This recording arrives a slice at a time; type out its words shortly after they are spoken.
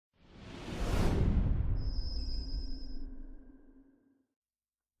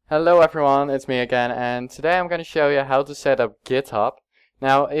Hello everyone, it's me again, and today I'm going to show you how to set up GitHub.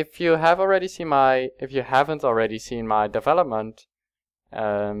 Now, if you haven't already seen my development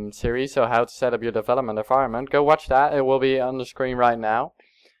series, so how to set up your development environment, go watch that. It will be on the screen right now.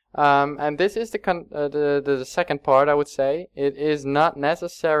 And this is the second part, I would say. It is not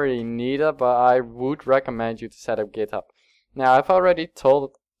necessarily needed, but I would recommend you to set up GitHub. Now, I've already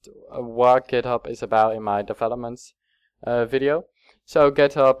told what GitHub is about in my developments video. So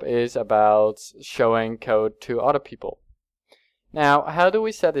GitHub is about showing code to other people. Now, how do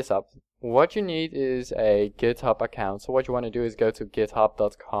we set this up? What you need is a GitHub account. So what you want to do is go to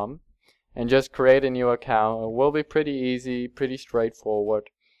github.com and just create a new account. It will be pretty easy, pretty straightforward.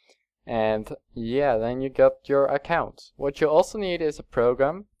 And yeah, then you got your account. What you also need is a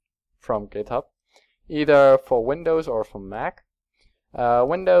program from GitHub, either for Windows or for Mac.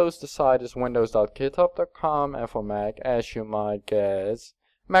 Windows, the site is windows.github.com, and for Mac, as you might guess,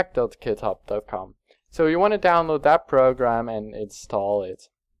 mac.github.com. So you want to download that program and install it.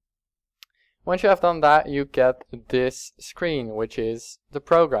 Once you have done that, you get this screen, which is the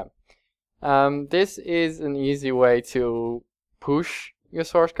program. This is an easy way to push your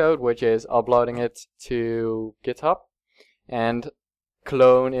source code, which is uploading it to GitHub, and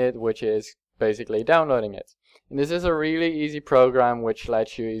clone it, which is basically downloading it. And this is a really easy program which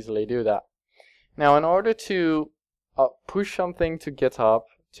lets you easily do that. Now, in order to push something to GitHub,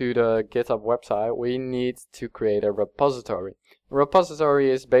 to the GitHub website, we need to create a repository. A repository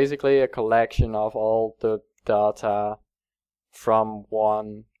is basically a collection of all the data from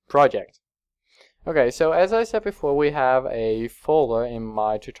one project. Okay, so as I said before, we have a folder in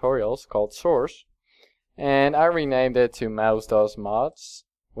my tutorials called source, and I renamed it to mouse.mods,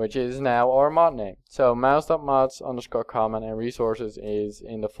 which is now our mod name. So mouse.mods_common and resources is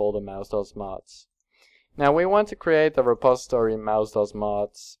in the folder mouse.mods. Now we want to create the repository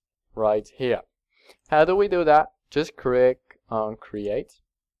mouse.mods right here. How do we do that? Just click on create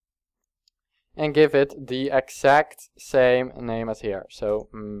and give it the exact same name as here. So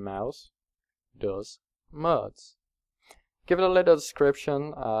mouse.mods. Give it a little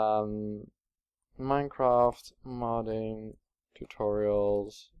description. Minecraft modding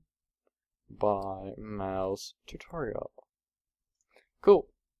tutorials by mouse tutorial. Cool.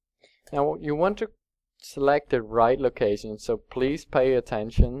 Now you want to select the right location, so please pay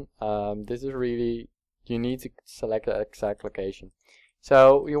attention. This is really, you need to select the exact location.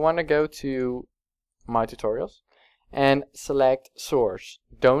 So you want to go to my tutorials and select source.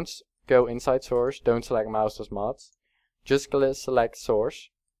 Don't go inside source, don't select mouse.mods, just select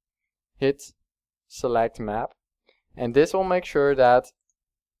source, hit select map, and this will make sure that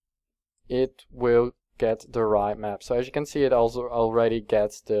it will get the right map. So as you can see, it also already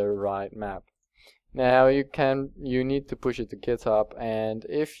gets the right map. Now you need to push it to GitHub, and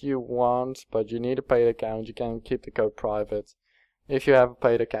if you want, but you need a paid account, you can keep the code private. If you have a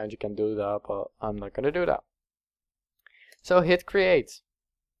paid account, you can do that, but I'm not going to do that. So hit create.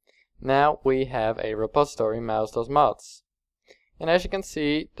 Now we have a repository mouse.mods, and as you can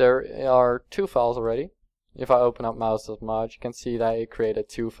see, there are two files already. If I open up mouse.mods, you can see that it created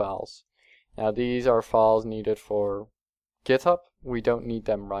two files. Now these are files needed for GitHub. We don't need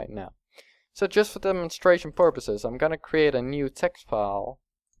them right now. So just for demonstration purposes, I'm going to create a new text file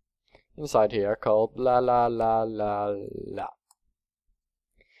inside here called la la la la la.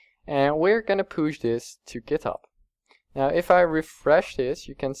 And we're going to push this to GitHub. Now if I refresh this,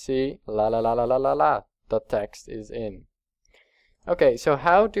 you can see la la la la la la la, the text is in. Okay, so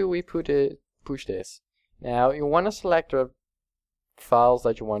how do we push this? Now you want to select the files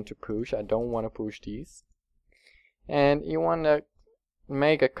that you want to push. I don't want to push these. And you want to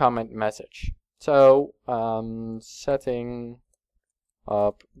make a comment message. So setting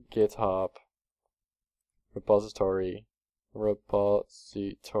up GitHub repository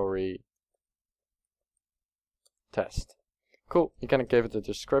test. Cool. You can give it a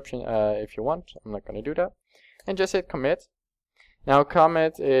description if you want. I'm not going to do that. And just hit commit. Now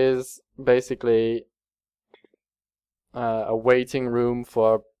commit is basically a waiting room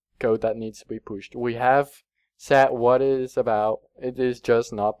for code that needs to be pushed. We have set what it is about. It is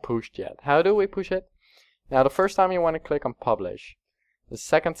just not pushed yet. How do we push it? Now the first time you want to click on publish. The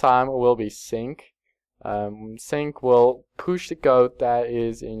second time it will be sync. Sync will push the code that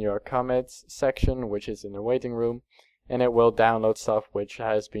is in your commits section, which is in the waiting room, and it will download stuff which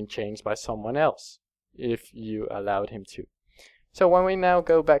has been changed by someone else if you allowed him to. So when we now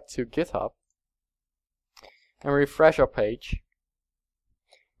go back to GitHub and refresh our page,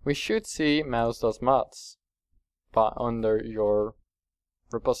 we should see mouse.mods under your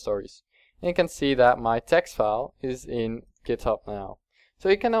repositories. And you can see that my text file is in GitHub now. So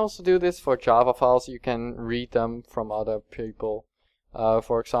you can also do this for Java files. You can read them from other people.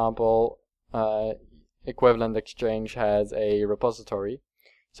 For example, Equivalent Exchange has a repository,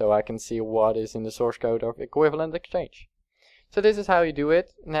 so I can see what is in the source code of Equivalent Exchange. So this is how you do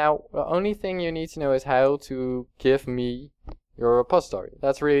it. Now, the only thing you need to know is how to give me your repository.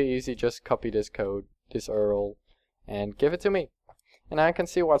 That's really easy. Just copy this code, this URL, and give it to me. And I can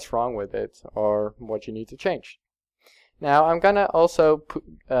see what's wrong with it or what you need to change. Now I'm gonna also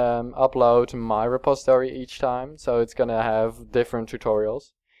upload my repository each time, so it's gonna have different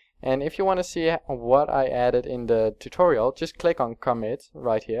tutorials. And if you want to see what I added in the tutorial, just click on commit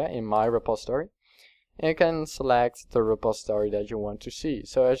right here in my repository. And you can select the repository that you want to see.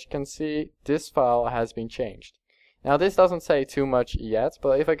 So as you can see, this file has been changed. Now this doesn't say too much yet,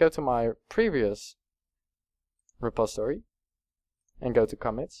 but if I go to my previous repository and go to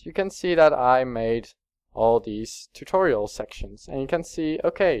commits, you can see that I made all these tutorial sections. And you can see,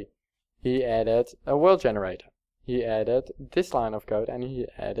 okay, he added a world generator. He added this line of code and he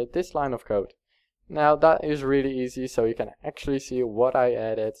added this line of code. Now that is really easy, so you can actually see what I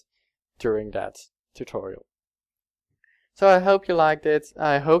added during that tutorial. So I hope you liked it.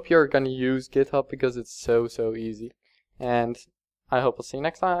 I hope you're gonna use GitHub because it's so easy. And I hope I'll see you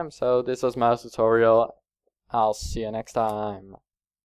next time. So this was my tutorial. I'll see you next time.